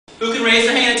Who can raise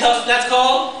their hand and tell us what that's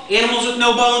called? Animals with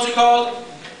no bones are called?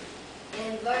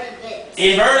 Invertebrates.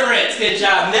 Invertebrates. Good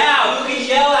job. Now, who can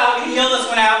yell out? You can yell this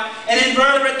one out. An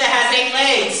invertebrate that has 8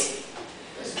 legs.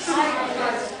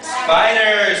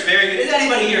 Spiders. Very good. Is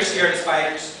anybody here scared of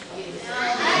spiders?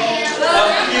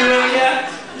 A few of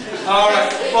you?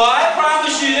 Alright. Well, I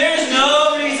promise you there's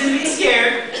no reason to be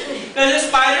scared. Because the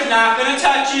spider's not going to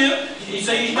touch you.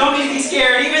 So you don't need to be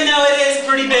scared, even though it is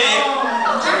pretty big.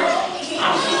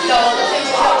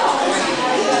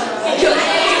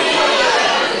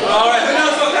 Alright, who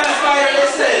knows what kind of spider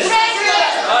this is?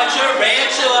 A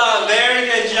tarantula. Very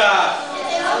good job.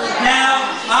 Now,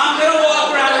 I'm going to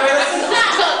walk around with us.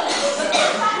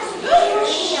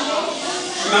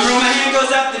 Remember when my hand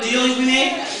goes up, the dealings we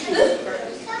made?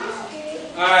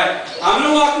 Alright, I'm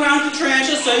going to walk around with the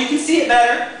tarantula so you can see it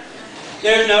better.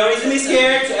 There's no reason to be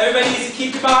scared, so everybody needs to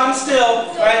keep your bottom still.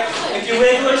 Alright? If you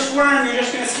wiggle or squirm, you're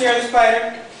just going to scare the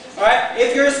spider. Alright?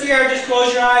 If you're scared, just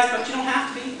close your eyes, but you don't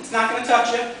have to be. It's not going to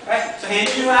touch you. Alright? So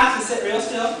hands in your laps and sit real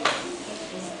still.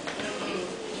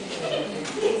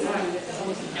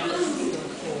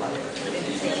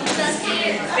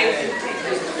 Alright.